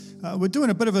We're doing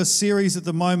a bit of a series at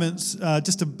the moment,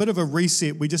 just a bit of a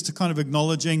reset. We're just kind of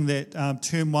acknowledging that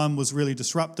term one was really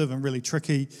disruptive and really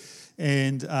tricky.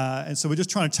 And so we're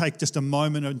just trying to take just a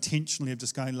moment intentionally of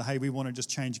just going, hey, we want to just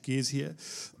change gears here.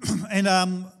 And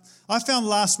I found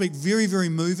last week very, very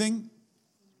moving,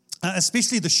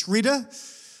 especially the shredder.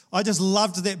 I just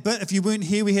loved that bit. If you weren't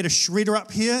here, we had a shredder up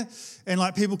here, and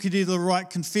like people could either write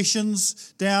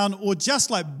confessions down or just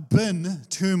like bin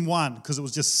term one because it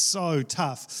was just so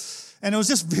tough. And it was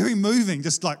just very moving,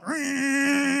 just like,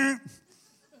 and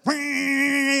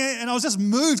I was just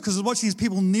moved because I was watching these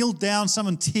people kneel down, some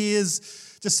in tears,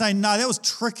 just saying, no, that was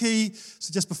tricky.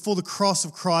 So just before the cross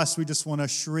of Christ, we just want to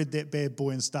shred that bad boy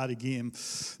and start again.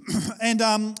 And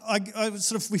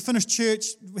we finished church.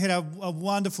 We had a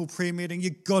wonderful prayer meeting.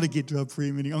 You've got to get to our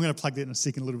prayer meeting. I'm going to plug that in a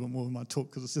second a little bit more in my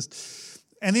talk because it's just...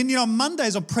 And then, on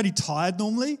Mondays, I'm pretty tired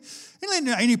normally. And then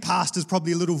any pastor's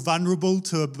probably a little vulnerable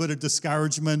to a bit of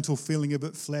discouragement or feeling a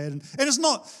bit flat. And it's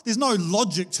not, there's no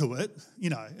logic to it,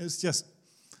 it's just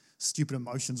stupid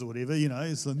emotions or whatever,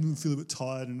 It's like, I feel a bit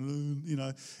tired and,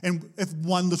 And if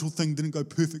one little thing didn't go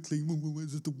perfectly,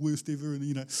 it's the worst ever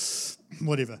and,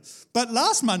 whatever. But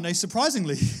last Monday,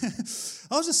 surprisingly,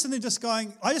 I was just sitting there just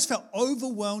going, I just felt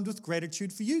overwhelmed with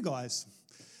gratitude for you guys.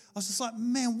 I was just like,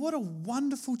 man, what a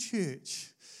wonderful church.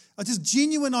 I just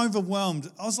genuine overwhelmed.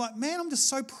 I was like, man, I'm just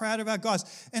so proud of our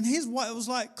guys. And here's why. It was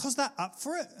like, because they're up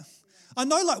for it. I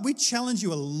know we challenge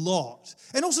you a lot.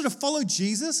 And also to follow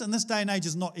Jesus in this day and age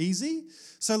is not easy.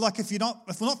 So if we're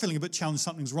not feeling a bit challenged,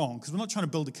 something's wrong. Because we're not trying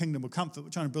to build a kingdom of comfort. We're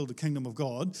trying to build a kingdom of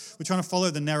God. We're trying to follow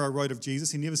the narrow road of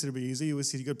Jesus. He never said it'd be easy. He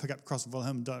always said you got to pick up the cross and follow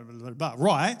him. Blah, blah, blah, blah.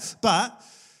 Right? But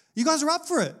you guys are up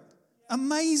for it.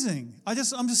 Amazing. I'm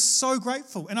just so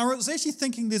grateful. And I was actually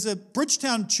thinking there's a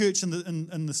Bridgetown church in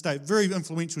the state, very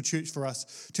influential church for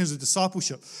us in terms of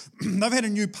discipleship. They've had a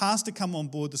new pastor come on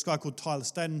board, this guy called Tyler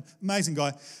Staden, amazing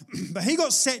guy. But he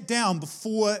got sat down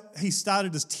before he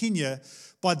started his tenure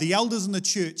by the elders in the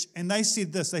church, and they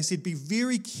said this. They said, be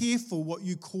very careful what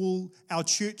you call our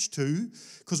church to,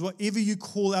 because whatever you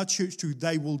call our church to,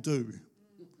 they will do.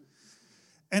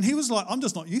 And he was like, I'm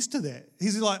just not used to that.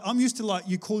 He's like, I'm used to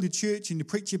you call your church and you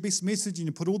preach your best message and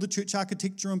you put all the church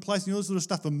architecture in place and all this sort of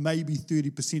stuff, and maybe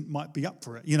 30% might be up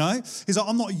for it, He's like,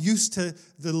 I'm not used to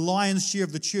the lion's share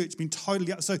of the church being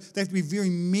totally up. So they have to be very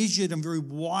measured and very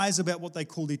wise about what they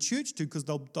call their church to because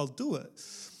they'll do it.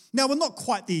 Now, we're not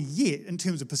quite there yet in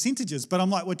terms of percentages, but I'm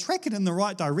like, we're tracking in the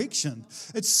right direction.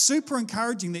 It's super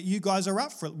encouraging that you guys are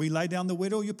up for it. We lay down the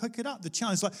word or you pick it up. The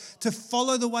challenge, to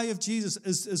follow the way of Jesus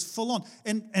is full on.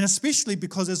 And especially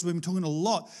because, as we've been talking a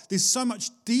lot, there's so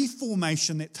much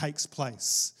deformation that takes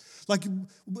place. Like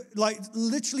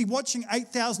literally watching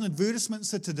 8,000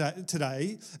 advertisements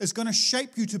today is going to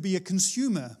shape you to be a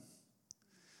consumer.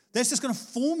 That's just going to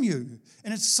form you.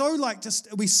 And it's so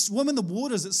we swim in the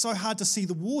waters, it's so hard to see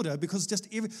the water because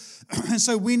and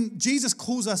so when Jesus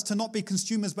calls us to not be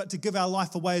consumers but to give our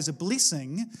life away as a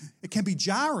blessing, it can be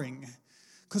jarring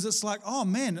because it's like, oh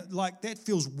man, that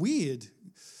feels weird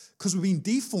because we've been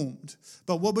deformed.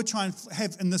 But what we're trying to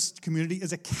have in this community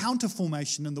is a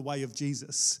counterformation in the way of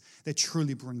Jesus that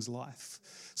truly brings life.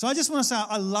 So I just want to say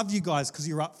I love you guys because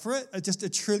you're up for it.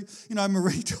 It truly,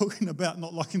 Marie talking about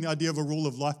not liking the idea of a rule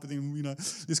of life, but then,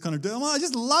 this kind of I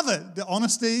just love it. The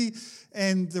honesty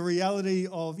and the reality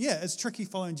of, it's tricky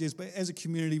following Jesus, but as a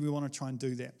community, we want to try and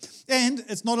do that. And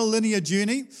it's not a linear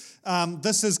journey.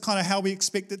 This is kind of how we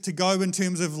expect it to go in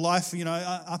terms of life,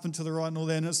 up and to the right and all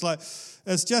that. And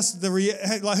it's just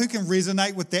who can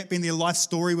resonate with that being their life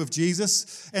story with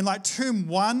Jesus? And term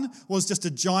one was just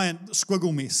a giant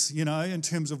squiggle mess, in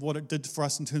terms of what it did for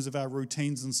us in terms of our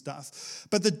routines and stuff.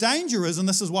 But the danger is, and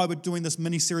this is why we're doing this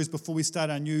mini series before we start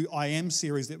our new I Am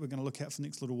series that we're going to look at for the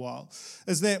next little while,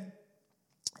 is that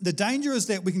the danger is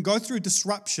that we can go through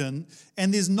disruption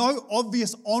and there's no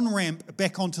obvious on-ramp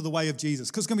back onto the way of Jesus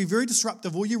because it's going to be very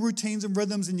disruptive, all your routines and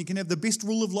rhythms, and you can have the best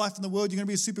rule of life in the world. You're going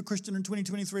to be a super Christian in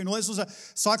 2023 and all that sort of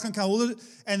cycling car, all of it.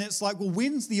 And it's like, well,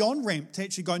 when's the on-ramp to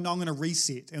actually go, no, I'm going to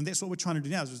reset? And that's what we're trying to do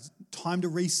now. It's time to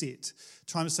reset,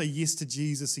 time to say yes to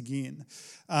Jesus again.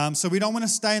 So we don't want to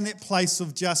stay in that place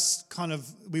of just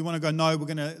we want to go, no, we're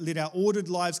going to let our ordered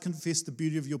lives confess the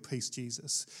beauty of your peace,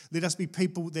 Jesus. Let us be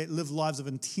people that live lives of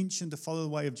intention to follow the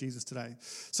way of Jesus today.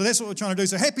 So that's what we're trying to do.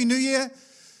 So Happy New Year.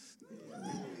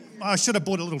 I should have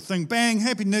bought a little thing. Bang,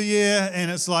 Happy New Year. And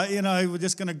it's like, we're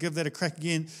just going to give that a crack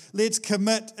again. Let's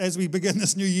commit as we begin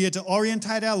this new year to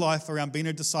orientate our life around being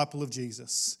a disciple of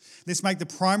Jesus. Let's make the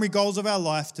primary goals of our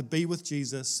life to be with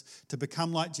Jesus, to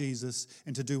become like Jesus,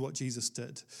 and to do what Jesus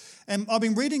did. And I've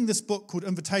been reading this book called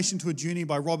Invitation to a Journey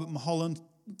by Robert Mulholland.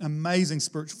 amazing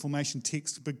spiritual formation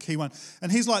text, big key one.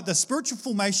 And he's like, the spiritual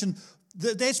formation,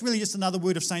 that's really just another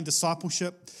word of saying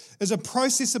discipleship, is a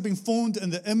process of being formed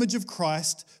in the image of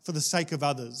Christ for the sake of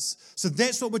others. So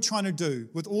that's what we're trying to do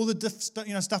with all the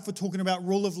stuff we're talking about,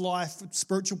 rule of life,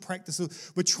 spiritual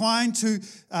practices. We're trying to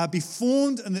be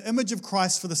formed in the image of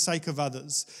Christ for the sake of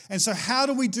others. And so how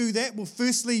do we do that? Well,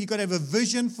 firstly, you've got to have a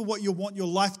vision for what you want your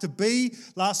life to be.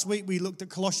 Last week we looked at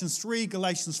Colossians 3,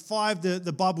 Galatians 5.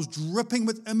 The Bible's dripping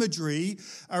with imagery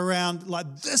around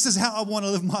like, this is how I want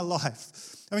to live my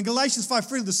life. I mean, Galatians 5,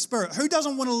 fruit of the Spirit. Who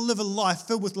doesn't want to live a life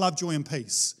filled with love, joy, and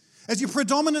peace? As your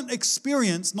predominant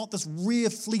experience, not this rare,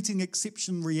 fleeting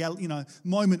exception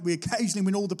moment where occasionally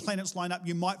when all the planets line up,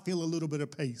 you might feel a little bit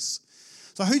of peace.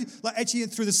 So actually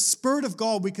through the Spirit of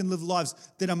God, we can live lives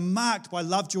that are marked by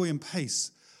love, joy, and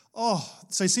peace. Oh,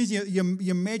 so essentially your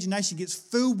imagination gets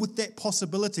filled with that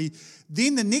possibility.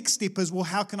 Then the next step is, well,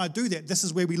 how can I do that? This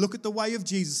is where we look at the way of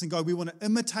Jesus and go, we want to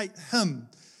imitate Him.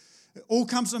 It all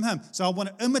comes from Him. So I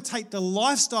want to imitate the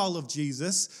lifestyle of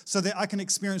Jesus so that I can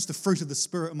experience the fruit of the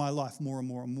Spirit in my life more and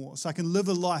more and more. So I can live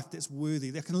a life that's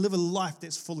worthy. I can live a life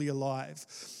that's fully alive.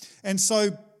 And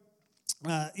so,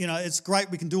 it's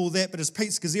great we can do all that. But as Pete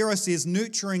Scazzero says,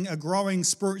 nurturing a growing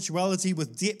spirituality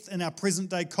with depth in our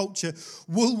present-day culture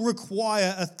will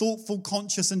require a thoughtful,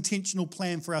 conscious, intentional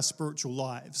plan for our spiritual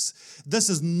lives. This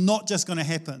is not just going to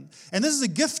happen. And this is a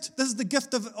gift. This is the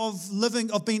gift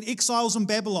of being exiles in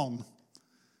Babylon.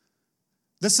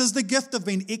 This is the gift of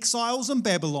being exiles in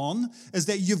Babylon, is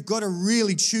that you've got to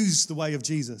really choose the way of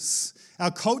Jesus.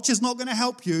 Our culture's not going to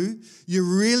help you. You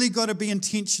really got to be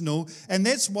intentional. And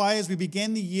that's why as we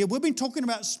began the year, we've been talking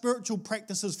about spiritual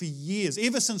practices for years,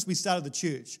 ever since we started the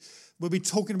church. We'll be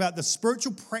talking about the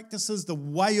spiritual practices, the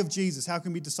way of Jesus. How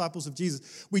can we be disciples of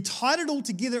Jesus? We tied it all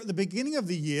together at the beginning of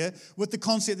the year with the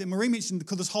concept that Marie mentioned,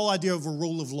 called this whole idea of a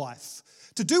rule of life.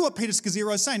 To do what Peter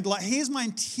Scazzero is saying, like, here's my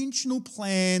intentional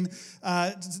plan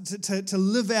to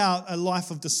live out a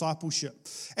life of discipleship.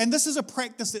 And this is a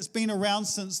practice that's been around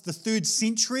since the 3rd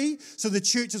century. So the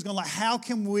church has gone like, how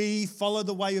can we follow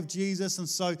the way of Jesus? And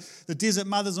so the desert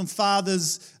mothers and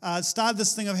fathers started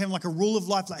this thing of having like a rule of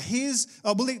life.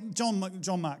 Like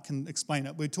John Mark can explain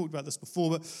it. We talked about this before.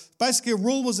 But basically a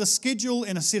rule was a schedule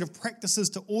and a set of practices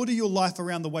to order your life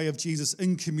around the way of Jesus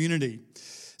in community.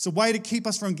 It's a way to keep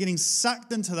us from getting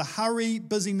sucked into the hurry,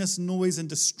 busyness, noise, and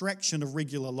distraction of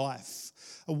regular life.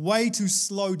 A way to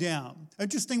slow down.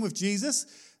 Interesting with Jesus,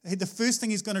 the first thing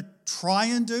He's going to try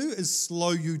and do is slow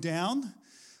you down.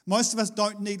 Most of us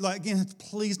don't need,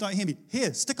 please don't hear me.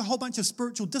 Here, stick a whole bunch of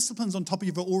spiritual disciplines on top of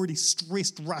your already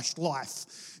stressed, rushed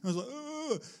life. And I was like,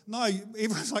 ugh. No,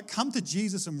 everyone's like, come to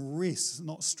Jesus and rest,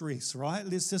 not stress, right?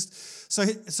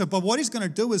 But what He's going to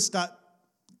do is start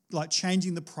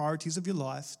changing the priorities of your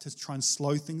life to try and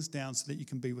slow things down so that you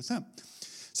can be with Him.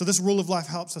 So this rule of life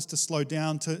helps us to slow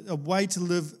down to a way to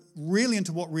live really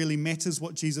into what really matters,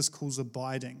 what Jesus calls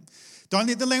abiding. Don't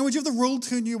let the language of the rule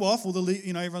turn you off, or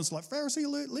everyone's like, Pharisee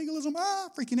legalism,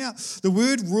 freaking out. The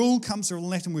word rule comes from the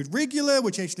Latin word regular,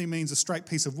 which actually means a straight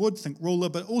piece of wood, think ruler,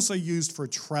 but also used for a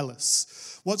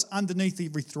trellis. What's underneath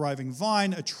every thriving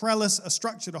vine? A trellis, a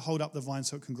structure to hold up the vine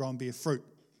so it can grow and bear fruit.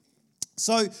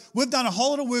 So we've done a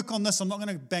whole lot of work on this. I'm not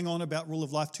going to bang on about rule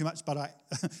of life too much, but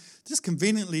just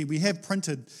conveniently, we have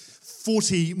printed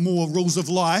 40 more rules of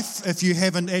life if you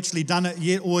haven't actually done it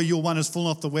yet, or your one has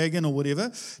fallen off the wagon or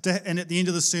whatever. And at the end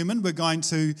of the sermon, we're going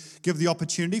to give the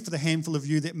opportunity for the handful of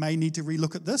you that may need to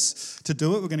relook at this to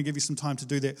do it. We're going to give you some time to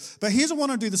do that. But here's what I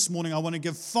want to do this morning. I want to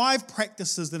give 5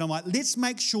 practices that I'm like, let's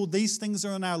make sure these things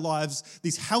are in our lives,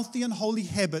 these healthy and holy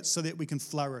habits, so that we can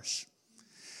flourish.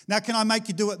 Now, can I make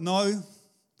you do it? No.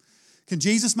 Can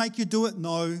Jesus make you do it?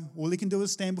 No. All He can do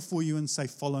is stand before you and say,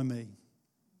 follow me.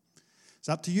 It's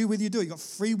up to you whether you do it. You've got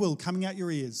free will coming out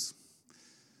your ears.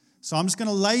 So I'm just going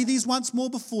to lay these once more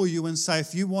before you and say,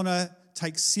 if you want to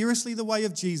take seriously the way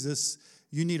of Jesus,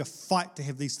 you need a fight to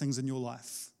have these things in your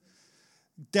life.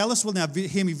 Dallas will now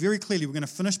hear me very clearly. We're going to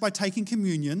finish by taking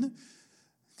communion,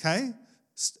 okay?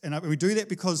 And we do that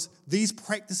because these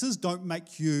practices don't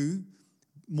make you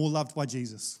more loved by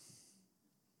Jesus.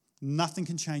 Nothing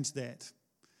can change that.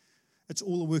 It's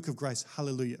all a work of grace.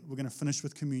 Hallelujah. We're going to finish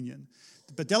with communion.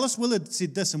 But Dallas Willard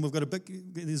said this, and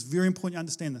it's very important you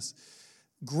understand this.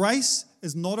 Grace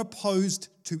is not opposed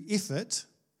to effort,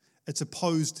 it's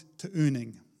opposed to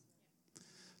earning.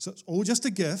 So it's all just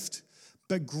a gift,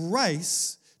 but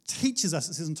grace teaches us,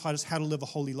 it says in Titus, how to live a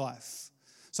holy life.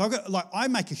 So I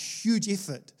make a huge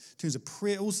effort in terms of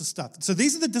prayer, all sorts of stuff. So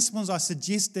these are the disciplines I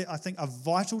suggest that I think are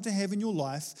vital to have in your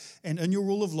life and in your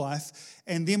rule of life.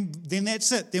 And then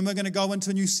that's it. Then we're going to go into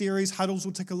a new series. Huddles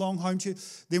will tick along, home church.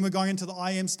 Then we're going into the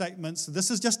I am statements. So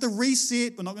this is just a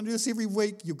reset. We're not going to do this every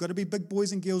week. You've got to be big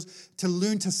boys and girls to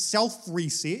learn to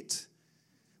self-reset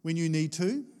when you need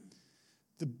to.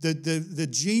 The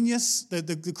genius,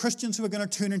 the Christians who are going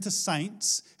to turn into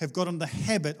saints have got in the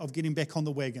habit of getting back on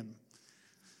the wagon.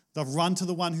 They've run to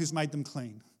the one who's made them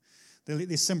clean. They let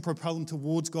their sin propel them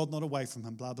towards God, not away from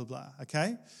him, blah, blah, blah,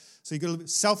 okay? So you've got to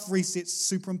self-reset's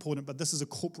super important, but this is a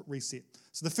corporate reset.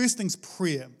 So the first thing's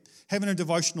prayer. Having a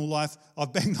devotional life,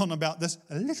 I've banged on about this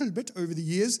a little bit over the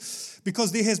years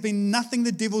because there has been nothing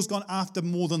the devil's gone after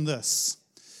more than this.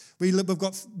 We've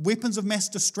got weapons of mass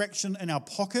distraction in our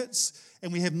pockets,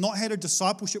 and we have not had a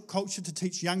discipleship culture to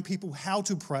teach young people how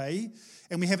to pray,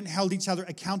 and we haven't held each other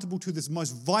accountable to this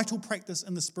most vital practice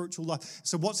in the spiritual life.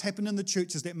 So what's happened in the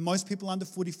church is that most people under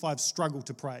 45 struggle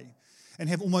to pray and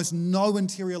have almost no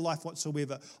interior life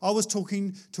whatsoever. I was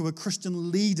talking to a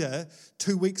Christian leader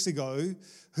 2 weeks ago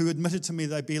who admitted to me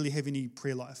they barely have any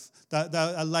prayer life. They're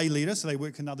a lay leader, so they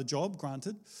work another job,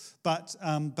 granted. But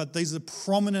these are a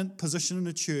prominent position in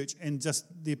the church, and just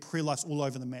their prayer life's all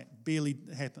over the map. Barely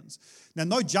happens. Now,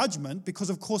 no judgment, because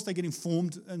of course they get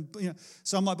informed, and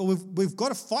so I'm like, but we've got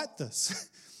to fight this,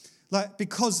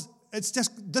 because it's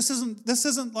just this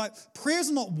isn't like prayer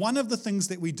is not one of the things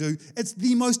that we do. It's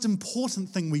the most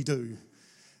important thing we do.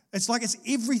 It's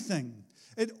everything.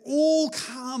 It all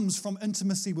comes from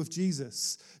intimacy with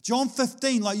Jesus. John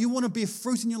 15, you want to bear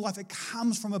fruit in your life, it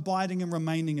comes from abiding and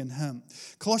remaining in Him.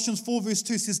 Colossians 4 verse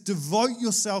 2 says, devote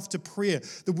yourself to prayer.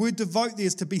 The word devote there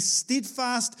is to be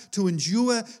steadfast, to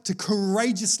endure, to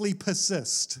courageously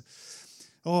persist.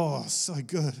 Oh, so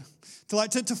good.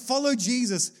 To follow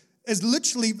Jesus is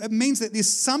literally, it means that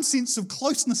there's some sense of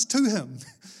closeness to Him.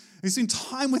 We spend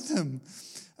time with Him.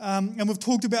 And we've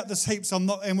talked about this heaps, and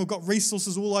we've got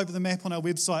resources all over the map on our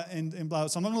website and blah,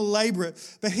 so I'm not going to labour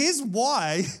it. But here's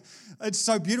why it's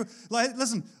so beautiful.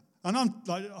 Listen, I know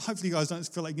hopefully you guys don't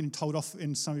feel like getting told off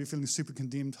and some of you are feeling super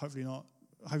condemned. Hopefully not.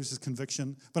 I hope it's just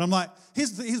conviction. But I'm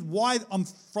here's why I'm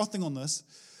frothing on this.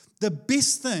 The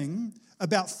best thing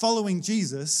about following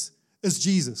Jesus is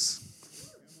Jesus.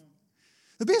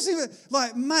 The best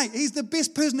thing, mate, He's the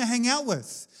best person to hang out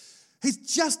with. He's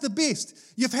just the best.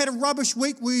 You've had a rubbish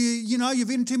week where, you've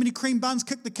eaten too many cream buns,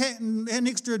 kicked the cat, and had an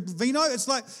extra vino. It's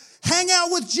hang out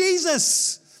with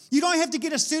Jesus. You don't have to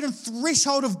get a certain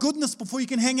threshold of goodness before you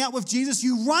can hang out with Jesus.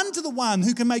 You run to the one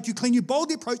who can make you clean. You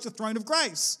boldly approach the throne of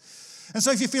grace. And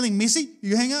so if you're feeling messy,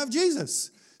 you hang out with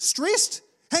Jesus. Stressed?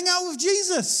 Hang out with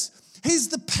Jesus. He's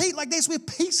the peace. That's where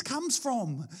peace comes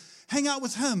from. Hang out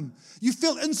with Him. You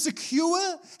feel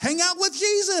insecure? Hang out with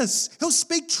Jesus. He'll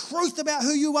speak truth about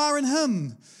who you are in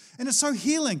Him. And it's so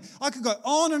healing. I could go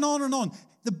on and on and on.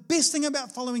 The best thing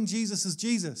about following Jesus is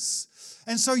Jesus.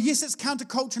 And so, yes, it's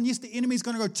counterculture, and yes, the enemy's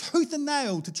going to go tooth and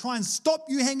nail to try and stop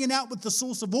you hanging out with the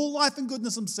source of all life and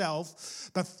goodness Himself,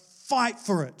 but fight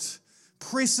for it.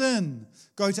 Press in.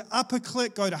 Go to Upper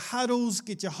Click, go to Huddles,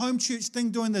 get your home church thing,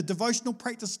 doing the devotional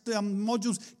practice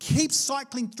modules. Keep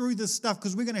cycling through this stuff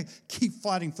because we're going to keep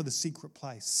fighting for the secret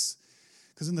place.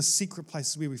 Because in the secret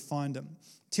place is where we find Him.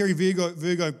 Terry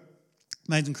Virgo,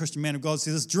 amazing Christian man of God,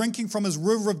 says, drinking from His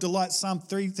river of delight, Psalm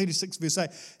 36 verse 8,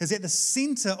 is at the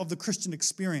center of the Christian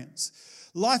experience.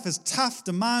 Life is tough,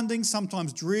 demanding,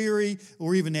 sometimes dreary,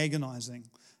 or even agonizing.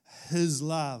 His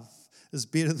love is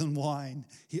better than wine.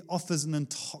 He offers an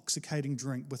intoxicating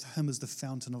drink. With Him as the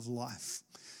fountain of life.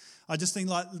 I just think,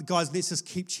 guys, let's just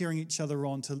keep cheering each other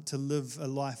on to live a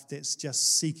life that's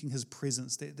just seeking His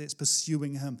presence, that's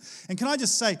pursuing Him. And can I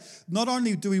just say, not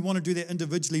only do we want to do that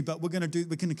individually, but we're going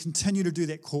to continue to do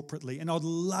that corporately. And I'd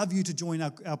love you to join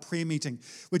our prayer meeting.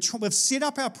 We've set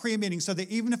up our prayer meeting so that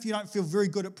even if you don't feel very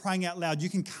good at praying out loud, you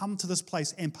can come to this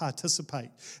place and participate.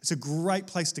 It's a great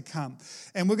place to come.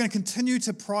 And we're going to continue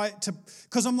to pray,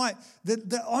 because I'm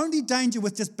the only danger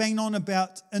with just being on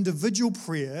about individual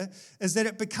prayer is that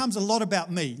it becomes a lot about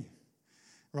me,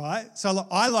 right? So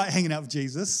I like hanging out with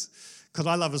Jesus because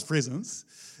I love His presence.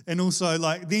 And also,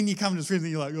 then you come to His presence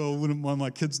and you're like, oh, wouldn't mind my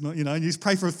kids not, and you just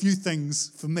pray for a few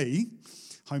things for me,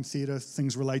 home theatre,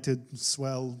 things related,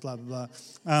 swell, blah, blah,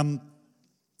 blah.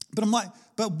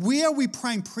 But where are we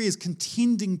praying prayers,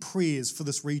 contending prayers for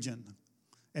this region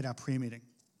at our prayer meeting?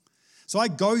 So I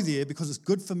go there because it's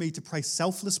good for me to pray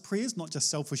selfless prayers, not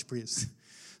just selfish prayers.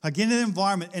 I get in an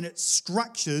environment and it's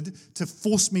structured to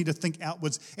force me to think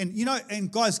outwards.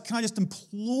 And guys, can I just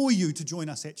implore you to join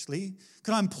us actually?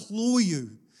 Can I implore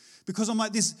you? Because I'm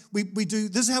like, this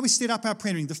is how we set up our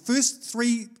prayer meeting. The first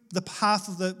three,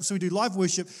 so we do live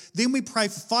worship, then we pray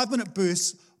for 5-minute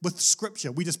bursts with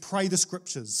scripture. We just pray the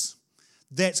scriptures.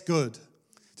 That's good.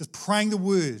 Just praying the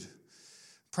word.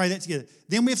 Pray that together.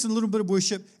 Then we have some little bit of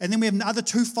worship, and then we have another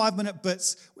 2 5-minute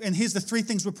bits, and here's the 3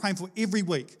 things we're praying for every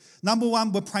week. Number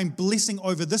 1, we're praying blessing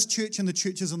over this church and the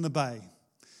churches in the Bay.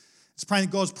 It's praying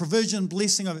God's provision,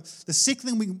 blessing over. The second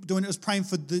thing we're doing is praying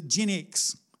for the Gen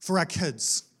X, for our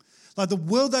kids. Like the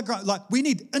world they're growing, like we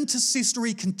need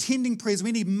intercessory contending prayers.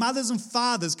 We need mothers and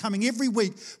fathers coming every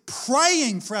week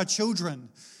praying for our children.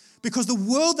 Because the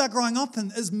world they're growing up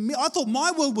in I thought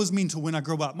my world was mental when I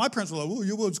grew up. My parents were like, well,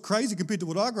 your world's crazy compared to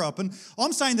what I grew up in.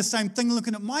 I'm saying the same thing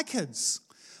looking at my kids.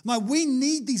 Like we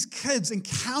need these kids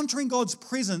encountering God's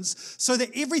presence so that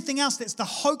everything else that's the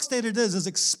hoax that it is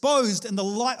exposed in the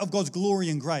light of God's glory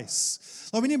and grace.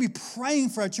 Like we need to be praying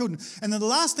for our children. And then the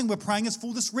last thing we're praying is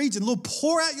for this region. Lord,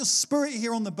 pour out your spirit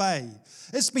here on the Bay.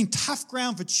 It's been tough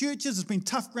ground for churches. It's been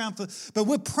tough ground but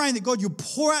we're praying that God, you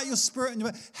pour out your spirit.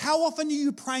 How often are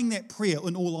you praying that prayer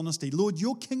in all honesty? Lord,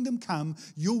 your kingdom come,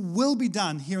 your will be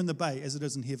done here in the Bay as it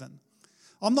is in heaven.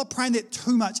 I'm not praying that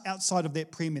too much outside of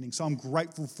that prayer meeting, so I'm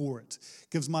grateful for it.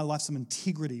 It gives my life some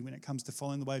integrity when it comes to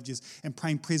following the way of Jesus and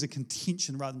praying prayers of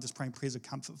contention rather than just praying prayers of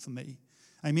comfort for me.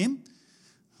 Amen?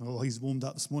 Oh, he's warmed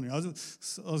up this morning. I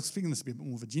was expecting this to be a bit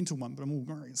more of a gentle one, but I'm all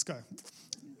right, let's go.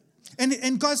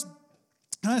 And guys,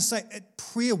 can I say,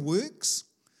 prayer works.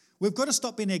 We've got to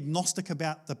stop being agnostic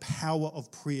about the power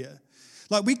of prayer.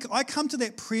 I come to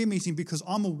that prayer meeting because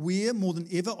I'm aware more than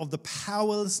ever of the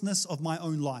powerlessness of my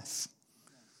own life.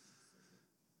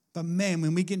 But man,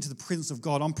 when we get into the presence of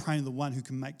God, I'm praying to the one who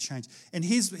can make change. And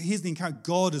here's the encouragement.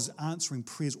 God is answering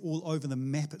prayers all over the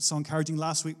map. It's so encouraging.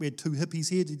 Last week we had 2 hippies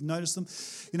here. Did you notice them?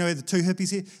 You know, the 2 hippies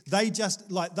here. They're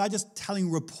just telling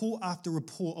report after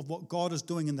report of what God is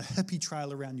doing in the hippie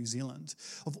trail around New Zealand.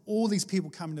 Of all these people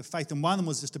coming to faith. And one of them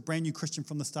was just a brand new Christian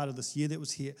from the start of this year that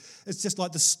was here. It's just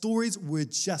like the stories were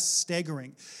just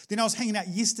staggering. Then I was hanging out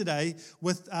yesterday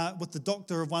with the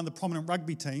doctor of one of the prominent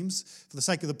rugby teams. For the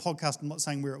sake of the podcast, I'm not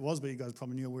saying where it was, but you guys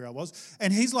probably knew where I was.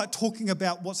 And he's like talking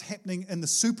about what's happening in the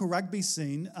super rugby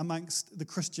scene amongst the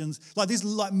Christians. Like there's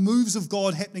like moves of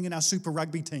God happening in our super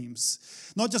rugby teams.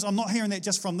 I'm not hearing that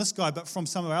just from this guy, but from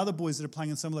some of our other boys that are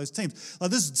playing in some of those teams. Like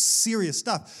this is serious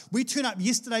stuff. We turned up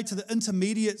yesterday to the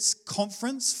intermediates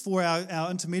conference for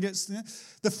our intermediates.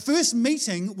 The first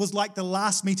meeting was like the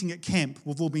last meeting at camp.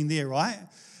 We've all been there, right?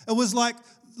 It was like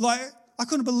I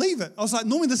couldn't believe it. I was like,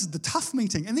 normally this is the tough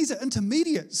meeting, and these are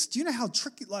intermediates. Do you know how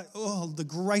tricky, the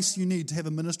grace you need to have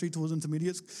a ministry towards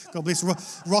intermediates? God bless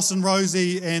Ross and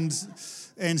Rosie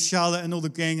and Charlotte and all the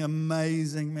gang.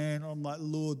 Amazing, man. I'm like,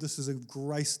 Lord, this is a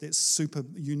grace that's super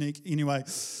unique. Anyway,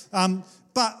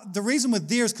 but the reason we're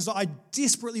there is because I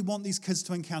desperately want these kids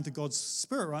to encounter God's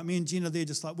Spirit, right? Me and Jen are there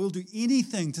just like, we'll do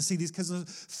anything to see these kids.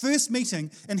 First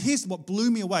meeting, and here's what blew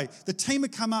me away. The team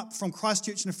had come up from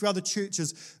Christchurch and a few other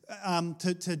churches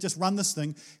to just run this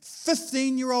thing.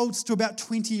 15-year-olds to about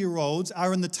 20-year-olds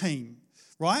are in the team,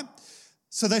 right?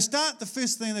 So they start the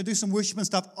first thing, they do some worship and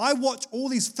stuff. I watch all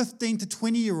these 15 to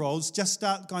 20-year-olds just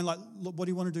start going like, look, what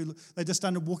do you want to do? They just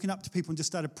started walking up to people and just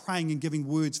started praying and giving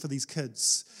words for these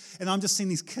kids. And I'm just seeing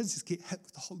these kids just get hit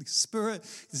with the Holy Spirit,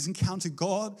 just encounter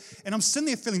God. And I'm sitting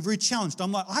there feeling very challenged.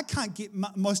 I'm like, I can't get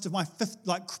most of my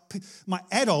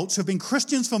adults who have been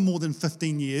Christians for more than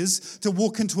 15 years to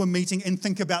walk into a meeting and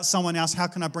think about someone else. How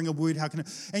can I bring a word?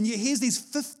 And yet here's these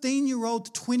 15-year-old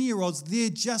to 20-year-olds. They're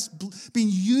just being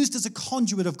used as a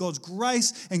conduit of God's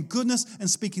grace and goodness and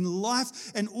speaking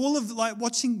life, and all of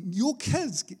watching your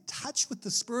kids get touched with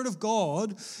the Spirit of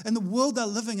God and the world they're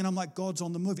living in. I'm like, God's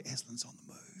on the move. Aslan's on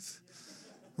the move,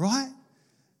 right?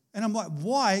 And I'm like,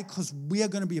 why? Because we are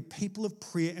going to be a people of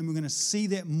prayer, and we're going to see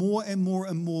that more and more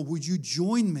and more. Would you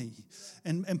join me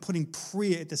in putting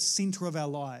prayer at the center of our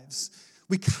lives?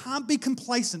 We can't be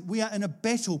complacent. We are in a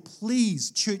battle.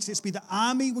 Please, church, let's be the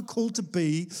army we're called to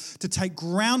be, to take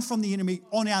ground from the enemy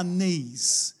on our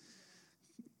knees.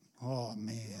 Oh,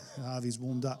 man, Harvey's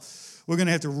warmed up. We're going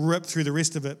to have to rip through the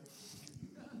rest of it.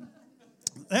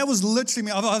 That was literally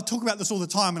me. I talk about this all the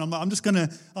time, and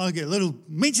I'll get a little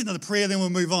mention of the prayer, then we'll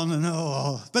move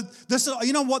on. But this,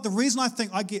 you know what? The reason I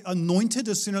think I get anointed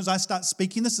as soon as I start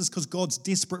speaking this is because God's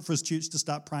desperate for his church to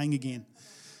start praying again.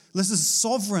 This is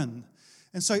sovereign.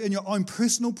 And so in your own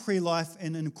personal prayer life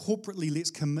and in corporately, let's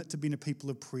commit to being a people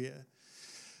of prayer.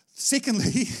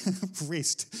 Secondly,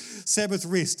 rest, Sabbath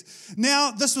rest.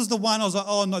 Now, this was the one I was like,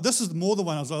 oh no, this is more the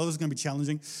one I was like, oh, this is going to be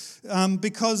challenging.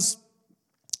 Because,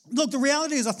 look, the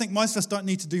reality is I think most of us don't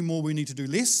need to do more, we need to do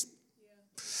less.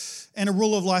 And a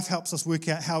rule of life helps us work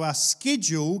out how our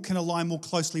schedule can align more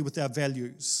closely with our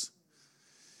values.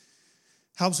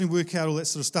 Helps me work out all that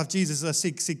sort of stuff. Jesus, as I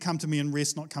said, come to me in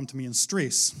rest, not come to me in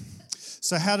stress.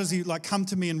 So how does he come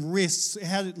to me and rest?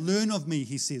 Learn of me,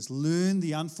 he says. Learn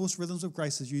the unforced rhythms of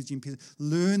grace, as used in Peter.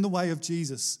 Learn the way of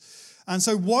Jesus. And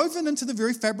so woven into the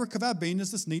very fabric of our being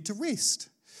is this need to rest.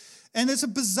 And it's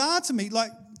bizarre to me.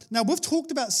 Now we've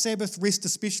talked about Sabbath rest,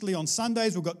 especially on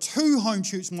Sundays. We've got 2 home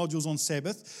church modules on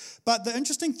Sabbath. But the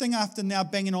interesting thing after now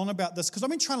banging on about this, because I've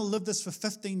been trying to live this for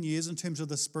 15 years in terms of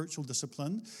the spiritual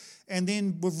discipline, and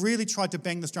then we've really tried to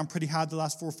bang this drum pretty hard the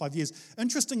last 4 or 5 years.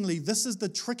 Interestingly, this is the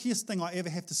trickiest thing I ever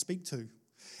have to speak to.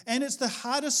 And it's the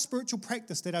hardest spiritual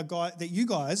practice that you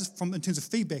guys, in terms of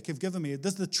feedback, have given me.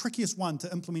 This is the trickiest one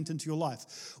to implement into your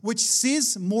life, which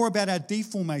says more about our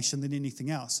deformation than anything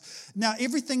else. Now,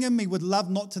 everything in me would love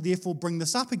not to therefore bring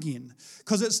this up again,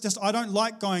 because it's just, I don't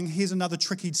like going, here's another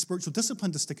tricky spiritual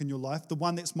discipline to stick in your life, the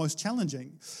one that's most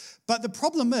challenging. But the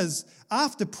problem is,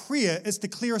 after prayer, it's the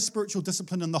clearest spiritual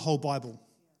discipline in the whole Bible.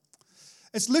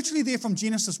 It's literally there from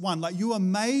Genesis 1, you are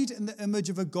made in the image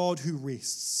of a God who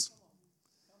rests.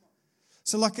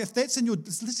 So if that's in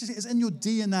it's in your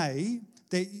DNA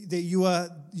that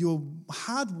you're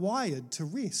hardwired to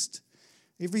rest.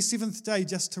 Every 7th day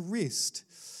just to rest.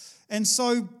 And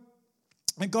so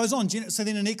it goes on. So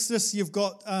then in Exodus you've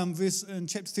got verse in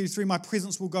chapter 33, my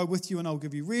presence will go with you and I'll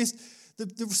give you rest.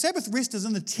 The Sabbath rest is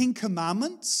in the 10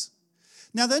 Commandments.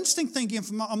 Now the interesting thing again,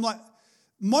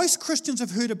 most Christians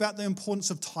have heard about the importance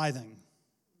of tithing.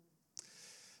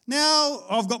 Now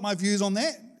I've got my views on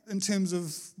that. In terms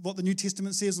of what the New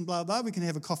Testament says and blah, blah. We can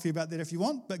have a coffee about that if you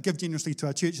want, but give generously to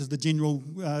our church is the general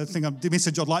the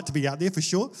message I'd like to be out there for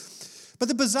sure. But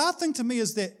the bizarre thing to me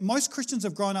is that most Christians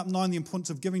have grown up knowing the importance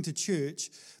of giving to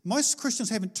church. Most Christians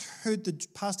haven't heard the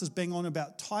pastors bang on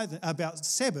about tithing, about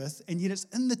Sabbath, and yet it's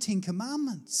in the 10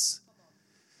 Commandments.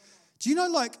 Do you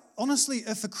know, honestly,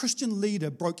 if a Christian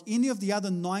leader broke any of the other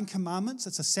 9 commandments,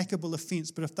 it's a sackable offense.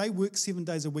 But if they work 7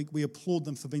 days a week, we applaud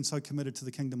them for being so committed to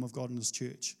the kingdom of God and His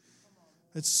church.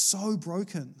 It's so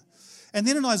broken. And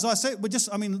then in Isaiah, then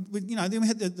we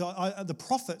hit the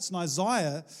prophets in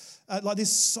Isaiah.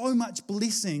 There's so much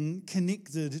blessing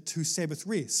connected to Sabbath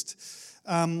rest.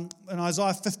 In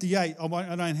Isaiah 58,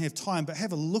 I don't have time, but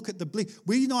have a look at the blessing.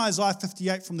 We know Isaiah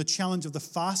 58 from the challenge of the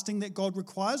fasting that God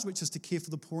requires, which is to care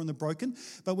for the poor and the broken.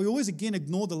 But we always again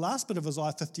ignore the last bit of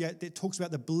Isaiah 58 that talks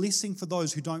about the blessing for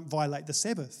those who don't violate the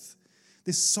Sabbath.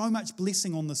 There's so much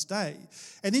blessing on this day.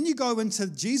 And then you go into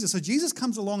Jesus. So Jesus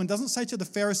comes along and doesn't say to the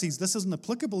Pharisees, this isn't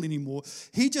applicable anymore.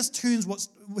 He just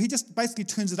basically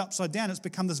turns it upside down. It's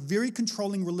become this very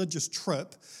controlling religious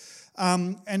trip.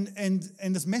 And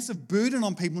this massive burden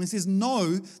on people. And he says,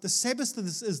 no, the Sabbath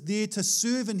is there to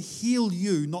serve and heal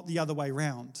you, not the other way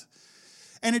around.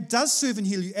 And it does serve and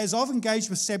heal you. As I've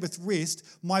engaged with Sabbath rest,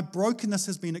 my brokenness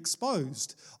has been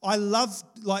exposed. I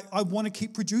want to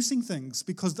keep producing things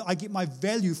because I get my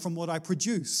value from what I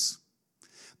produce.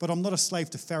 But I'm not a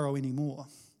slave to Pharaoh anymore.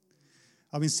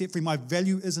 I've been set free. My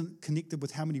value isn't connected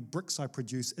with how many bricks I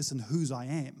produce, it's in whose I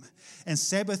am. And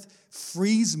Sabbath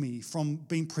frees me from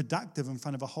being productive in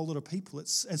front of a whole lot of people. And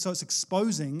so it's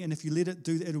exposing, and if you let it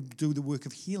do, it'll do the work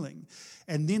of healing.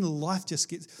 And then life just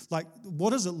gets,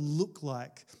 what does it look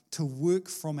like to work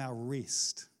from our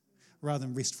rest rather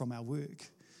than rest from our work?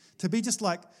 To be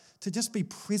to just be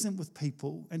present with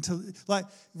people and to,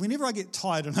 whenever I get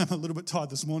tired, and I'm a little bit tired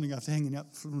this morning after hanging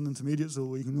out for an intermediates all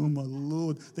week, and oh my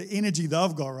Lord, the energy that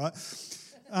I've got, right?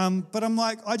 But I'm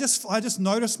I just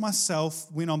notice myself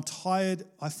when I'm tired,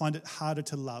 I find it harder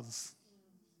to love.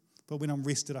 But when I'm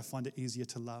rested, I find it easier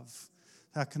to love.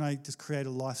 How can I just create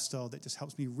a lifestyle that just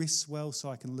helps me rest well so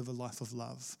I can live a life of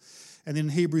love? And then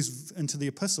Hebrews, into the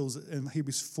epistles, in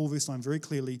Hebrews 4 verse 9, very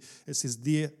clearly, it says,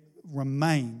 there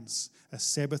remains a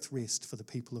Sabbath rest for the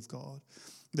people of God.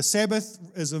 The Sabbath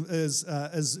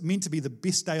is meant to be the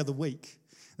best day of the week.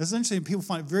 This is interesting. People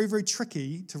find it very, very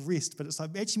tricky to rest, but it's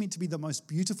actually meant to be the most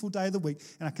beautiful day of the week.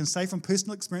 And I can say from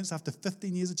personal experience, after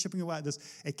 15 years of chipping away at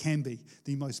this, it can be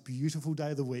the most beautiful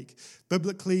day of the week.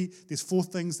 Biblically, there's 4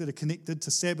 things that are connected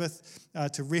to Sabbath,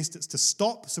 to rest. It's to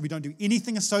stop, so we don't do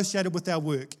anything associated with our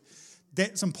work.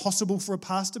 That's impossible for a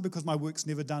pastor because my work's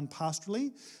never done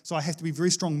pastorally. So I have to be very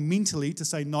strong mentally to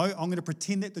say, no, I'm going to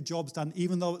pretend that the job's done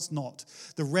even though it's not.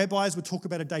 The rabbis would talk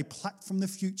about a day plucked from the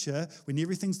future when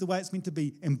everything's the way it's meant to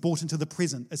be and brought into the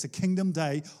present. It's a kingdom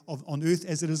day on earth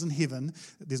as it is in heaven.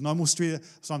 There's no more stress.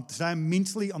 So today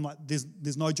mentally, I'm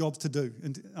there's no jobs to do.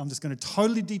 And I'm just going to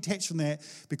totally detach from that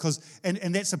because,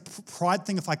 and that's a pride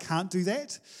thing if I can't do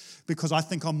that, because I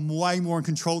think I'm way more in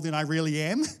control than I really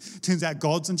am. Turns out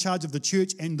God's in charge of the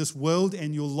church and this world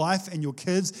and your life and your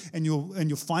kids and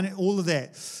your finance, all of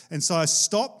that. And so I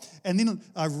stop and then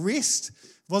I rest.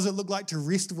 What does it look like to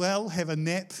rest well, have a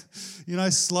nap,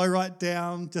 slow right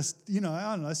down, just, I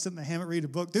don't know, sit in the hammock, read a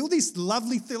book. Do all these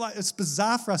lovely things. Like, it's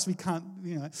bizarre for us. We can't,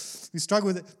 we struggle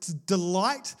with it. To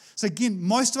delight. So again,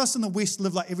 most of us in the West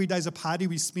live like every day's a party.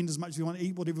 We spend as much as we want,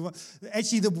 eat whatever we want.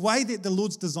 Actually, the way that the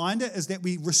Lord's designed it is that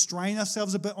we restrain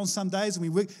ourselves a bit on some days and we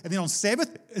work. And then on Sabbath,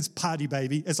 it's party,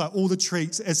 baby. It's like all the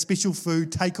treats, it's special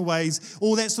food, takeaways,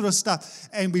 all that sort of stuff.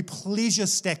 And we pleasure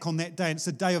stack on that day. And it's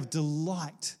a day of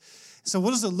delight. So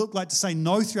what does it look like to say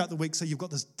no throughout the week so you've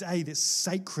got this day that's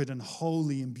sacred and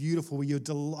holy and beautiful where you're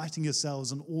delighting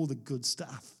yourselves in all the good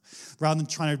stuff rather than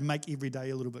trying to make every day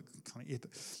a little bit kind of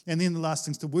epic. And then the last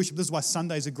thing is to worship. This is why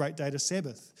Sunday's a great day to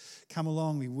Sabbath. Come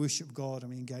along, we worship God and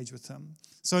we engage with Him.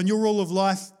 So in your rule of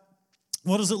life,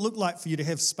 what does it look like for you to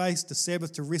have space, to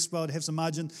Sabbath, to rest well, to have some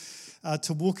margin,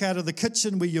 to walk out of the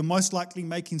kitchen where you're most likely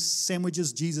making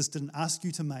sandwiches Jesus didn't ask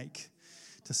you to make,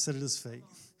 to sit at His feet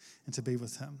and to be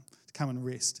with Him? Come and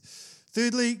rest.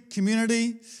 Thirdly,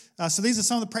 community. So these are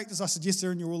some of the practices I suggest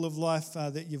are in your rule of life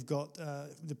that you've got.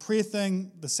 The prayer thing,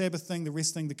 the Sabbath thing, the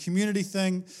rest thing, the community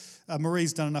thing.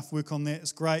 Marie's done enough work on that.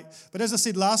 It's great. But as I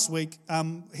said last week,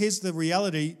 here's the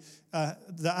reality.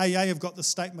 The AA have got the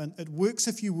statement, it works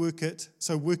if you work it,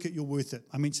 so work it, you're worth it.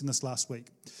 I mentioned this last week.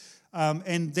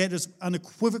 And that is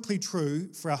unequivocally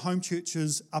true for our home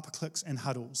churches, upper cliques and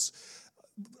huddles.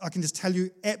 I can just tell you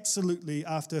absolutely,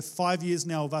 after 5 years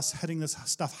now of us hitting this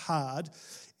stuff hard,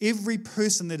 every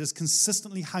person that has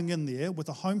consistently hung in there with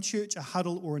a home church, a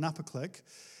huddle, or an upper clique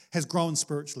has grown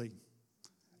spiritually.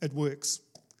 It works.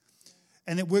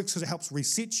 And it works because it helps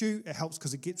reset you. It helps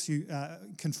because it gets you,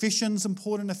 confession's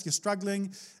important if you're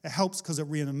struggling. It helps because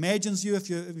it reimagines you if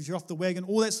you're off the wagon,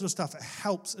 all that sort of stuff. It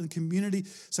helps in community.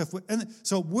 So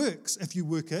it works if you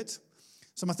work it.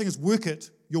 So my thing is work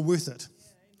it, you're worth it.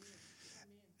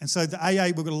 And so the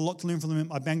AA, we've got a lot to learn from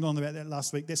them. I banged on about that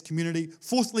last week. That's community.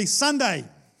 Fourthly, Sunday.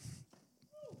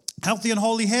 Healthy and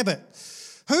holy habit.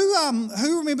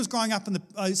 Who remembers growing up in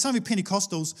the, some of you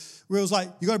Pentecostals, where it was like,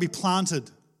 you got to be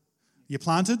planted. You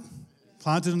planted?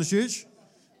 Planted in the church?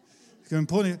 It's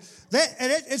important.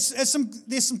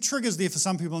 There's some triggers there for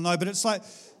some people to know, but it's like,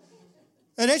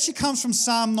 it actually comes from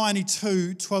Psalm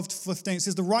 92, 12 to 15. It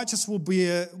says, the righteous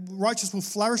will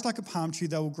flourish like a palm tree.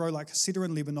 They will grow like a cedar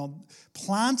in Lebanon.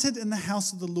 Planted in the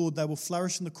house of the Lord, they will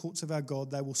flourish in the courts of our God.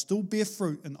 They will still bear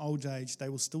fruit in old age. They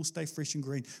will still stay fresh and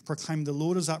green. Proclaim the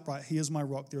Lord is upright. He is my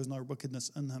rock. There is no wickedness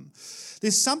in Him.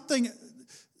 There's something,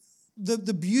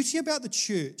 the beauty about the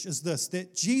church is this,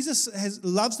 that Jesus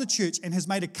loves the church and has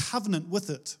made a covenant with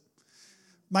it.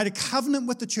 Made a covenant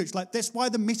with the church. Like, that's why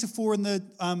the metaphor in the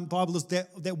Bible is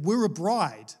that we're a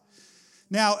bride.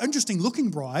 Now, interesting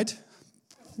looking bride.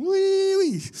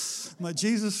 Wee. I'm like,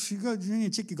 Jesus, you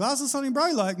need to check your glasses or something,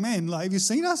 bro. Like, man, like, have you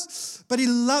seen us? But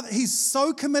he's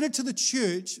so committed to the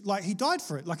church, like he died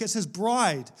for it. Like, it's his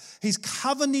bride. He's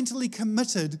covenantally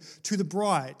committed to the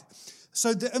bride.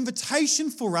 So the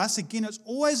invitation for us, again, it's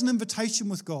always an invitation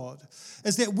with God,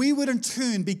 is that we would in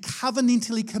turn be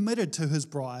covenantally committed to His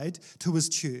bride, to His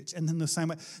church, and in the same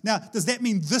way. Now, does that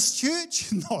mean this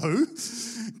church? No.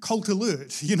 Cult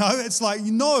alert, it's like,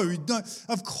 no,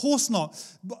 of course not.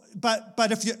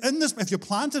 But if you're if you're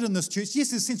planted in this church, yes,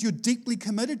 there's a sense you're deeply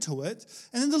committed to it.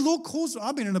 And then the Lord calls,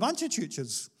 I've been in a bunch of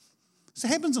churches. So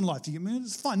it happens in life.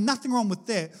 It's fine, nothing wrong with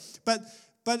that. But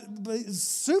it's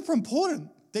super important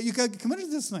that you get committed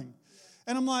to this thing.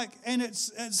 And I'm like, and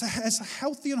it's a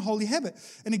healthy and holy habit.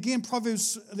 And again,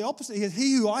 Proverbs, the opposite here,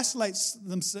 he who isolates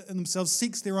themselves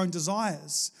seeks their own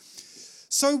desires.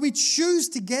 So we choose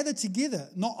to gather together,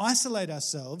 not isolate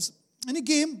ourselves. And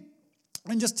again,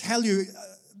 I can just tell you,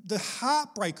 the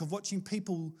heartbreak of watching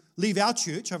people leave our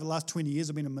church over the last 20 years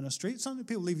I've been in ministry. Some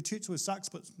people leave a church, so it sucks,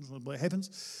 but it happens.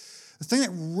 The thing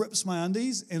that rips my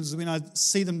undies is when I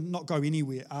see them not go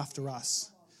anywhere after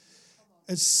us.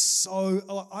 It's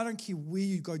so, I don't care where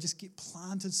you go, just get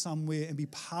planted somewhere and be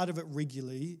part of it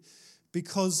regularly,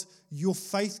 because your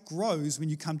faith grows when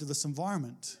you come to this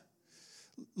environment.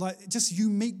 Like, just you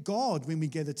meet God when we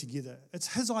gather together.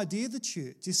 It's His idea, the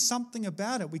church. There's something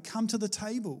about it. We come to the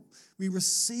table. We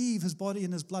receive His body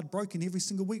and His blood broken every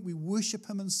single week. We worship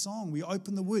Him in song. We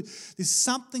open the Word. There's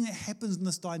something that happens in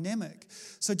this dynamic.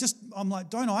 So I'm like,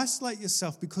 don't isolate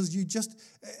yourself, because you just,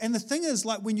 and the thing is,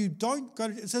 like, when you don't go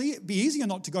to, it'd be easier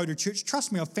not to go to church.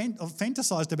 Trust me, I've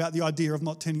fantasized about the idea of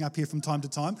not turning up here from time to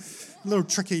time. A little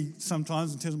tricky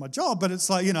sometimes in terms of my job, but it's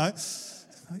like,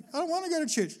 I don't want to go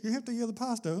to church. You have to hear the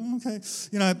pastor. Okay.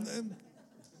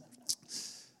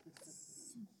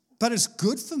 But it's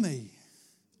good for me.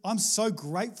 I'm so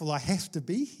grateful I have to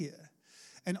be here.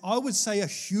 And I would say a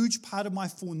huge part of my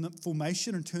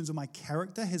formation in terms of my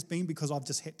character has been because I've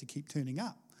just had to keep turning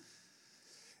up.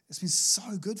 It's been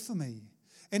so good for me.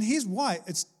 And here's why.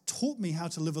 It's taught me how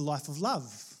to live a life of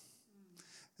love.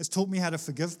 It's taught me how to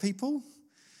forgive people.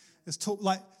 It's taught,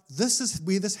 this is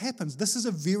where this happens. This is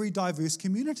a very diverse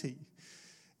community.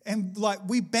 And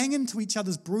we bang into each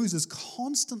other's bruises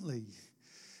constantly.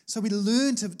 So we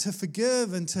learn to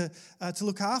forgive and to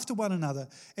look after one another.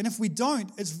 And if we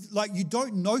don't, it's like you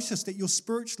don't notice that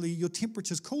your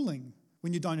temperature's cooling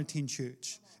when you don't attend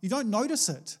church. You don't notice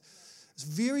it. It's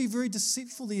very, very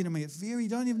deceitful, the enemy. You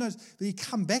don't even notice. But you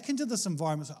come back into this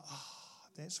environment, it's like,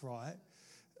 that's right.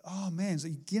 Oh, man, so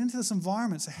you get into this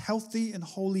environment. It's a healthy and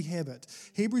holy habit.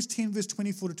 Hebrews 10, verse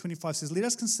 24 to 25 says, let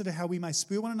us consider how we may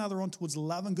spur one another on towards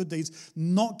love and good deeds,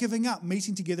 not giving up,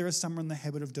 meeting together as some are in the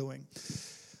habit of doing.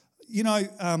 You know,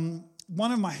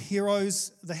 one of my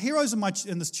heroes, the heroes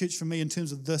in this church for me in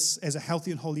terms of this as a healthy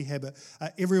and holy habit,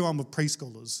 are everyone with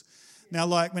preschoolers. Now,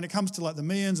 when it comes to the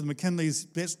Means and the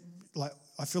McKinleys, that's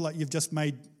I feel like you've just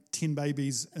made 10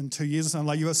 babies in 2 years or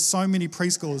something. You have so many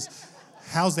preschoolers.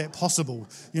 How's that possible?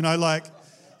 You know,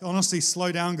 honestly,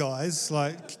 slow down, guys.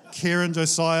 Karen,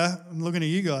 Josiah, I'm looking at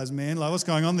you guys, man. What's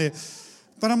going on there?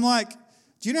 But I'm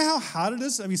do you know how hard it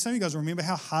is? I mean, some of you guys remember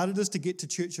how hard it is to get to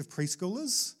church of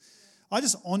preschoolers. I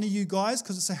just honor you guys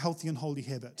because it's a healthy and holy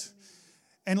habit.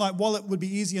 And while it would be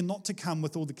easier not to come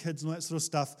with all the kids and all that sort of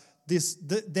stuff,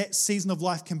 that season of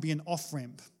life can be an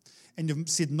off-ramp. And you've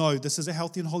said, no, this is a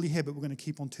healthy and holy habit. We're going to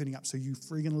keep on turning up. So you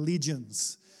friggin'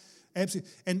 legends.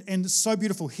 Absolutely. And it's so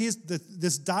beautiful. Here's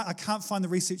this data. I can't find the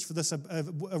research for this.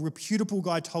 A reputable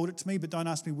guy told it to me, but don't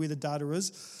ask me where the data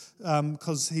is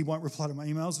because he won't reply to my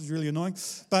emails. It's really annoying.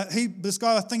 But this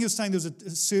guy, I think he was saying there was a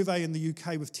survey in the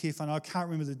UK with TEF, and I can't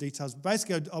remember the details.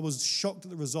 Basically, I was shocked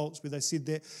at the results where they said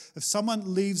that if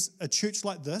someone leaves a church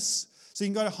like this, so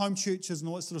you can go to home churches and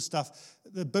all that sort of stuff.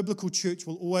 The biblical church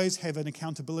will always have an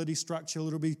accountability structure.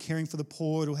 It'll be caring for the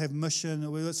poor. It'll have mission,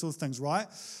 all that sort of things, right?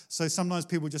 So sometimes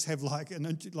people just have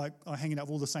hanging out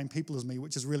with all the same people as me,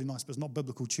 which is really nice, but it's not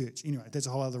biblical church. Anyway, that's a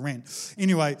whole other rant.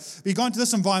 Anyway, but you go into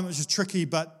this environment, which is tricky,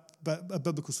 but a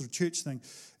biblical sort of church thing.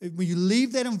 When you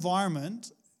leave that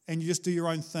environment and you just do your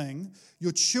own thing,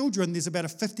 your children, there's about a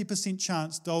 50%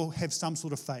 chance they'll have some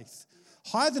sort of faith.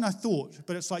 Higher than I thought,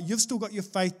 but it's you've still got your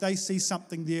faith, they see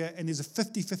something there, and there's a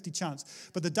 50-50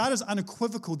 chance. But the data's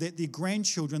unequivocal that their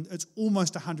grandchildren, it's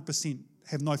almost 100%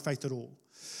 have no faith at all.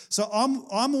 So I'm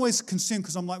always concerned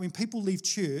because I'm when people leave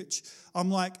church,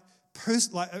 I'm and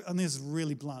this is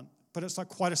really blunt, but it's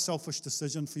quite a selfish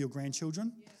decision for your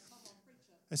grandchildren.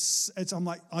 Yeah,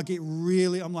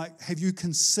 have you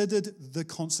considered the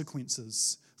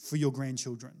consequences for your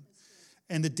grandchildren?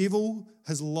 And the devil,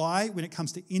 his lie when it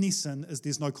comes to any sin is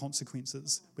there's no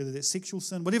consequences. Whether that's sexual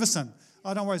sin, whatever sin.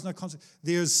 Oh, don't worry, there's no consequences.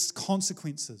 There's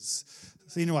consequences.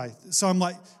 So anyway, I'm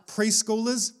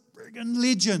preschoolers, friggin'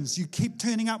 legends. You keep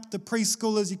turning up the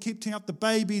preschoolers, you keep turning up the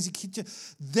babies.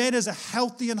 That is a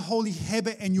healthy and holy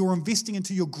habit, and you're investing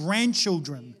into your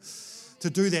grandchildren to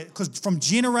do that. Because from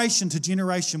generation to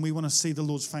generation, we want to see the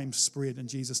Lord's fame spread in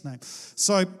Jesus' name.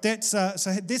 So let's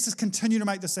just continue to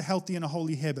make this a healthy and a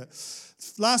holy habit.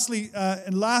 Lastly,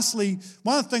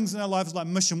 one of the things in our life is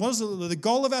mission. What is it? The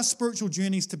goal of our spiritual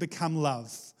journey is to become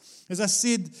love. As I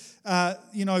said,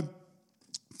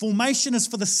 formation is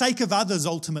for the sake of others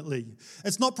ultimately.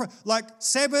 It's not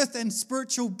Sabbath and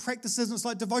spiritual practices, and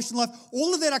it's devotional life.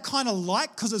 All of that I kind of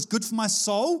because it's good for my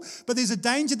soul, but there's a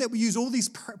danger that we use all these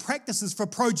practices for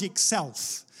project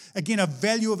self. Again, a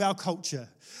value of our culture.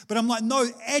 But I'm no,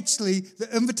 actually, the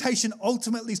invitation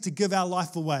ultimately is to give our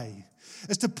life away.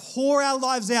 Is to pour our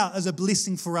lives out as a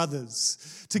blessing for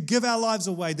others, to give our lives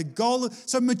away.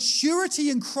 So maturity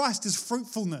in Christ is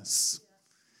fruitfulness.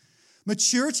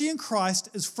 Maturity in Christ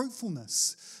is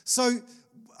fruitfulness. So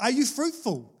are you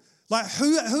fruitful?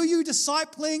 Who are you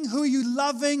discipling? Who are you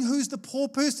loving? Who's the poor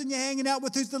person you're hanging out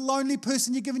with? Who's the lonely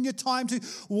person you're giving your time to?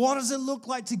 What does it look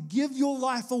like to give your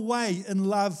life away in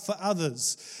love for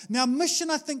others? Now,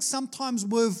 mission, I think sometimes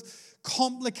we've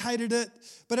complicated it,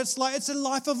 but it's a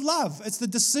life of love. It's the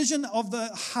decision of the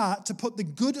heart to put the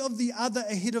good of the other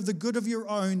ahead of the good of your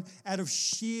own out of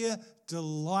sheer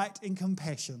delight and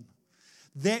compassion.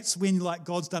 That's when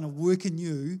God's done a work in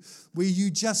you where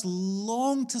you just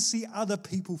long to see other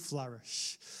people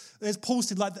flourish. As Paul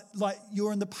said,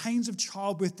 you're in the pains of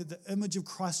childbirth that the image of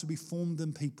Christ will be formed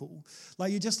in people.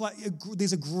 You're just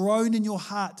there's a groan in your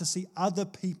heart to see other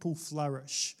people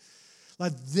flourish.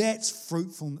 That's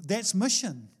fruitful. That's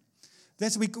mission.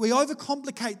 We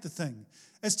overcomplicate the thing.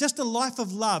 It's just a life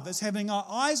of love. It's having our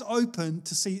eyes open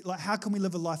to see, like, how can we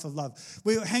live a life of love?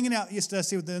 We were hanging out yesterday, I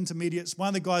said, with the intermediates. One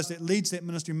of the guys that leads that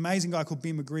ministry, amazing guy called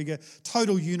Ben McGregor,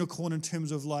 total unicorn in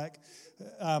terms of, like,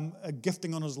 a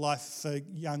gifting on his life for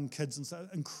young kids and stuff.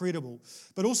 Incredible.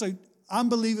 But also,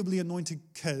 unbelievably anointed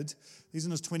kid, he's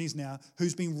in his 20s now,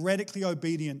 who's been radically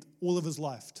obedient all of his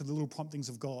life to the little promptings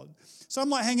of God. So I'm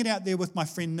like hanging out there with my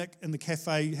friend Nick in the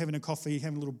cafe, having a coffee,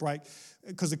 having a little break,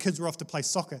 because the kids were off to play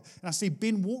soccer. And I see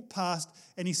Ben walk past,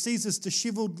 and he sees this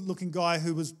disheveled looking guy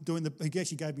who was doing he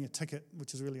actually gave me a ticket,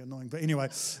 which is really annoying. But anyway,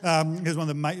 he was one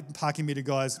of the parking meter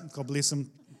guys, God bless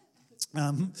him.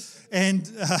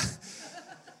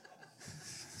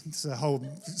 It's a whole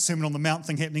Sermon on the Mount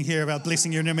thing happening here about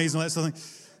blessing your enemies and all that sort of thing.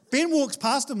 Ben walks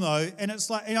past him though, and it's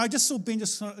like, and I just saw Ben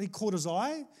he caught his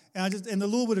eye, and the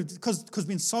Lord would have, because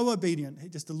Ben's so obedient,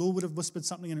 the Lord would have whispered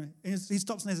something, and he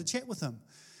stops and has a chat with him,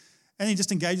 and he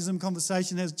just engages him in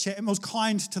conversation, has a chat, and was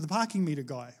kind to the parking meter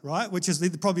guy, right? Which is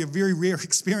probably a very rare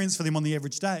experience for them on the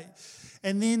average day.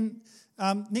 And then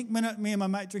next minute, me and my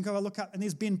mate drink over, I look up, and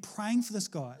there's Ben praying for this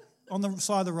guy on the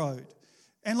side of the road.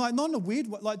 And like not in a weird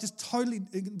way, like just totally,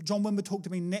 John Wimber talked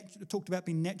about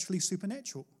being naturally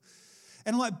supernatural.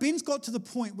 And like Ben's got to the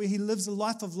point where he lives a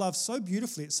life of love so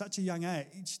beautifully at such a young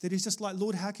age that he's just like,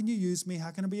 Lord, how can you use me?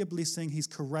 How can I be a blessing? He's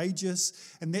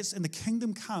courageous. And the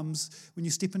kingdom comes when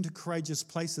you step into courageous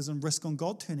places and risk on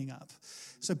God turning up.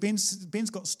 So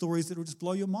Ben's got stories that will just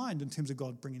blow your mind in terms of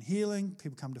God bringing healing,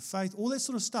 people come to faith, all that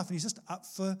sort of stuff. And he's just up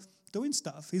for doing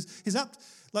stuff. He's up,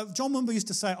 like John Wimber used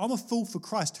to say, I'm a fool for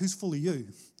Christ. Who's full of you?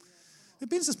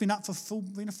 Ben's just been up for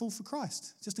being a fool for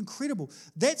Christ. Just incredible.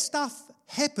 That stuff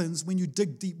happens when you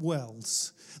dig deep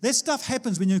wells. That stuff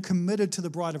happens when you're committed to the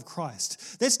bride of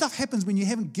Christ. That stuff happens when you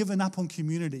haven't given up on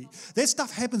community. That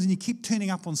stuff happens when you keep turning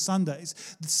up on Sundays.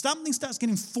 Something starts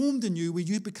getting formed in you where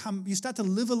you start to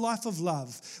live a life of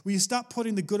love, where you start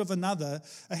putting the good of another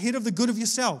ahead of the good of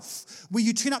yourself, where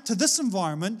you turn up to this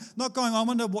environment, not going, I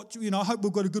wonder what, I hope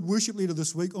we've got a good worship leader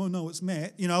this week. Oh no, it's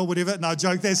Matt, whatever. No,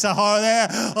 joke, there's a horror there.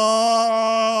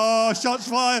 Oh, shots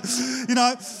fired,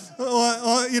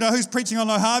 or who's preaching on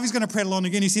Harvey's going to prattle on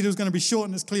again. He said it was going to be short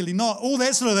and it's clearly not. All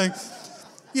that sort of thing.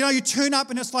 You turn up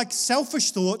and it's like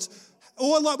selfish thoughts,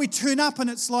 or like we turn up and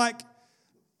it's like,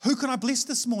 who can I bless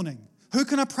this morning? Who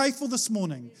can I pray for this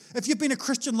morning? If you've been a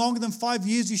Christian longer than 5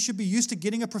 years, you should be used to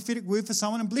getting a prophetic word for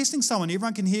someone and blessing someone.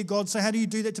 Everyone can hear God, so how do you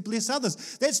do that to bless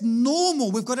others? That's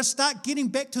normal. We've got to start getting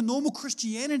back to normal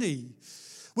Christianity,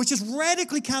 which is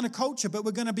radically counterculture, but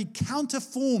we're going to be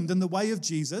counterformed in the way of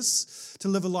Jesus to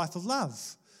live a life of love.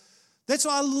 That's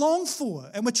what I long for,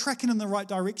 and we're tracking in the right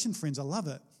direction, friends. I love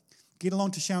it. Get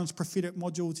along to Sharon's prophetic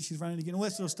module that she's running again, all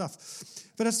that sort of stuff.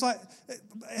 But it's like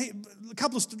a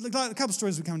couple of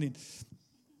stories were coming in.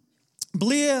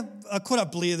 Blair, I caught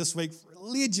up Blair this week.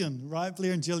 Legend, right?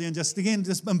 Blair and Gillian just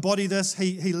embody this.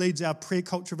 He leads our prayer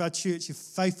culture of our church. He's a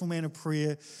faithful man of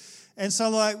prayer. And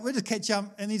so, we just catch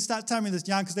up, and he starts telling me this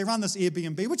yarn, because they run this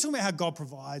Airbnb. We're talking about how God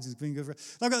provides. He's been good for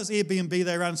it. They've got this Airbnb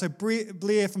they run. So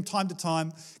Blair, from time to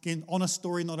time, again, honest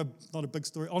story, not a big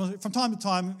story. From time to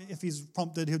time, if he's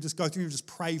prompted, he'll just go through and just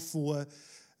pray through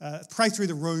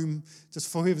the room,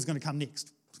 just for whoever's going to come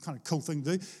next. It's kind of a cool thing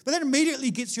to do. But that immediately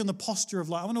gets you in the posture of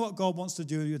like, I wonder what God wants to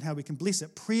do and how we can bless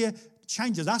it. Prayer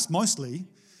changes us mostly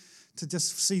to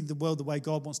just see the world the way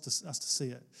God wants us to see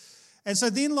it. And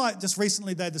so then, just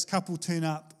recently, they had this couple turn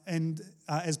up, and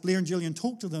as Blair and Gillian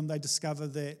talk to them, they discover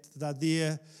that they're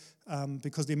there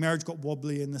because their marriage got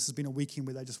wobbly, and this has been a weekend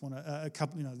where they just want a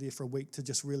couple, there for a week to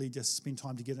just really just spend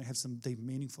time together and have some deep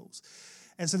meaningfuls.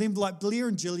 And so then, Blair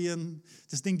and Gillian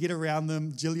just then get around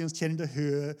them. Gillian's chatting to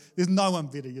her. There's no one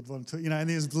better you'd want to, and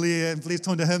there's Blair, and Blair's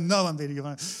talking to him. No one better you'd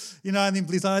want to, and then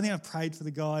Blair's like, I think I prayed for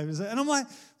the guy. And I'm like,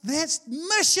 that's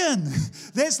mission.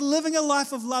 That's living a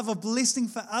life of love, a blessing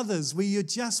for others, where you're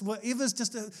just, whatever's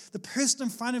just the person in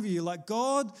front of you, you're like,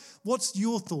 God, what's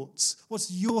your thoughts? What's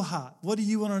your heart? What do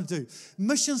you want to do?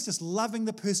 Mission's just loving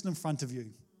the person in front of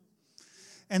you.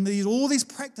 And all these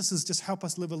practices just help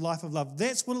us live a life of love.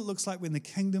 That's what it looks like when the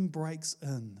kingdom breaks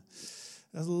in.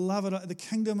 I love it. The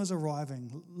kingdom is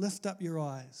arriving. Lift up your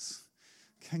eyes.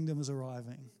 Kingdom is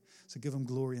arriving. So give him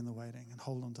glory in the waiting and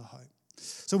hold on to hope.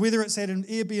 So whether it's at an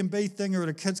Airbnb thing or at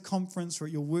a kids conference or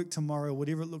at your work tomorrow or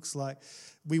whatever it looks like,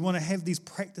 we want to have these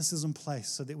practices in place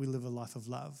so that we live a life of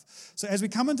love. So as we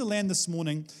come into land this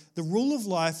morning, the rule of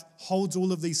life holds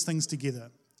all of these things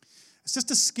together. It's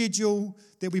just a schedule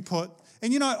that we put.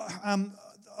 And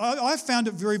I found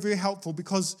it very, very helpful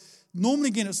because normally,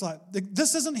 again, it's like,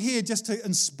 this isn't here just to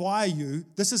inspire you.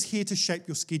 This is here to shape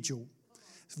your schedule.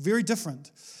 It's very different.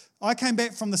 I came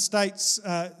back from the States,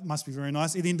 must be very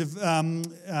nice, at the end of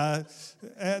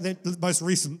that most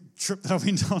recent trip that I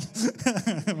went on.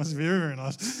 It must be very, very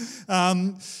nice.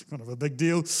 Kind of a big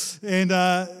deal.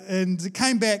 And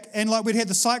came back, and like we'd had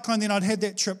the cyclone, then I'd had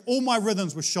that trip. All my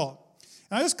rhythms were shot.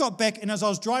 And I just got back, and as I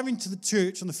was driving to the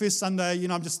church on the first Sunday,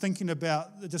 I'm just thinking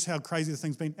about just how crazy the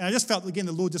thing's been. And I just felt, again,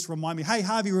 the Lord just remind me, hey,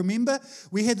 Harvey, remember?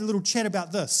 We had a little chat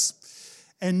about this.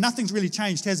 And nothing's really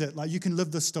changed, has it? Like, you can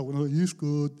live this still. And I'm like, yes,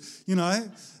 good,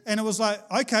 And it was like,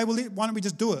 okay, well, why don't we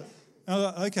just do it? And I was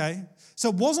like, okay. So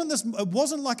it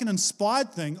wasn't like an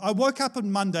inspired thing. I woke up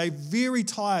on Monday very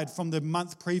tired from the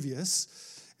month previous,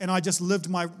 and I just lived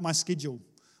my schedule.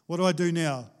 What do I do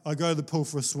now? I go to the pool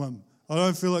for a swim. I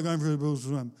don't feel like going for a pool for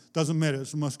a swim. Doesn't matter.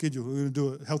 It's my schedule. We're going to do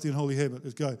it. Healthy and holy habit.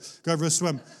 Let's go. Go for a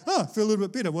swim. Oh, I feel a little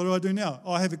bit better. What do I do now?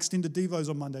 Oh, I have extended devos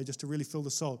on Monday just to really fill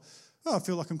the soul. Oh, I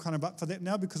feel like I'm kind of up for that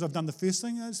now because I've done the first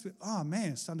thing. It's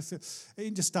starting to feel.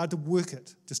 And just started to work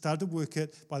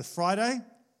it. By the Friday,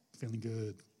 feeling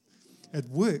good. It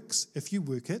works if you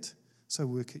work it. So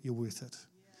work it. You're worth it.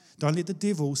 Don't let the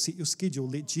devil set your schedule.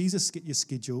 Let Jesus get your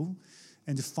schedule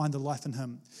and just find the life in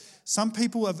him. Some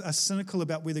people are cynical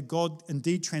about whether God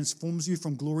indeed transforms you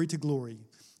from glory to glory.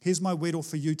 Here's my word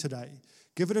for you today.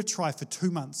 Give it a try for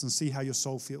 2 months and see how your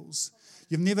soul feels.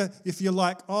 If you're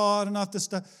like, I don't know if this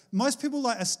stuff, most people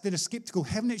that are skeptical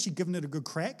haven't actually given it a good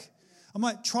crack. I'm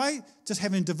like, try just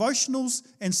having devotionals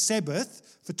and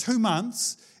Sabbath for 2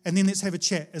 months, and then let's have a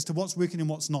chat as to what's working and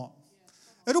what's not.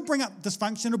 It'll bring up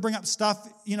dysfunction, it'll bring up stuff,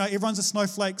 everyone's a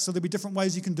snowflake, so there'll be different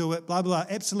ways you can do it, blah, blah,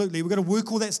 blah. Absolutely, we've got to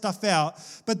work all that stuff out.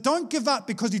 But don't give up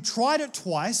because you tried it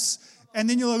twice, and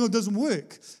then you're like, it doesn't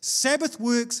work. Sabbath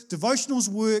works, devotionals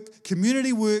work,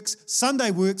 community works, Sunday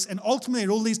works, and ultimately it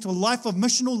all leads to a life of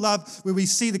missional love where we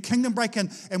see the kingdom break in.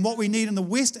 And what we need in the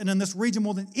West and in this region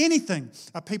more than anything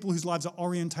are people whose lives are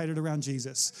orientated around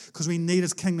Jesus, because we need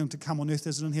his kingdom to come on earth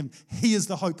as it is in heaven. He is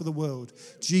the hope of the world.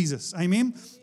 Jesus. Amen?